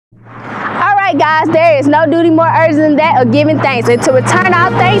right, guys, there is no duty more urgent than that of giving thanks. And to return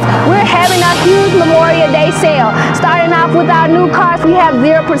our thanks, we're having a huge Memorial Day sale. Starting off with our new cars, we have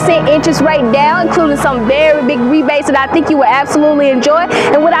 0% interest rate down, including some very big rebates that I think you will absolutely enjoy.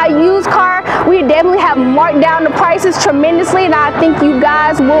 And with our used car, we definitely have marked down the prices tremendously, and I think you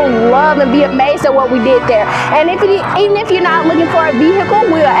guys will love and be amazed at what we did there. And even if you're not looking for a vehicle,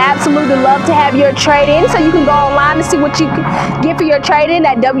 we'll absolutely love to have your trade-in. So you can go online to see what you can get for your trade-in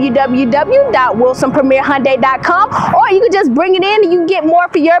at www.wilsonpremierhyundai.com, or you can just bring it in and you can get more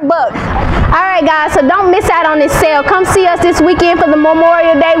for your buck. All right, guys, so don't miss out on this sale. Come see us this weekend for the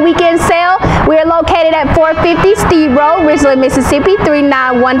Memorial Day weekend sale. We are located at 450 Steed Road, Ridgeland, Mississippi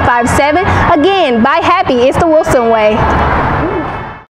 39157. Again, buy happy. It's the Wilson way.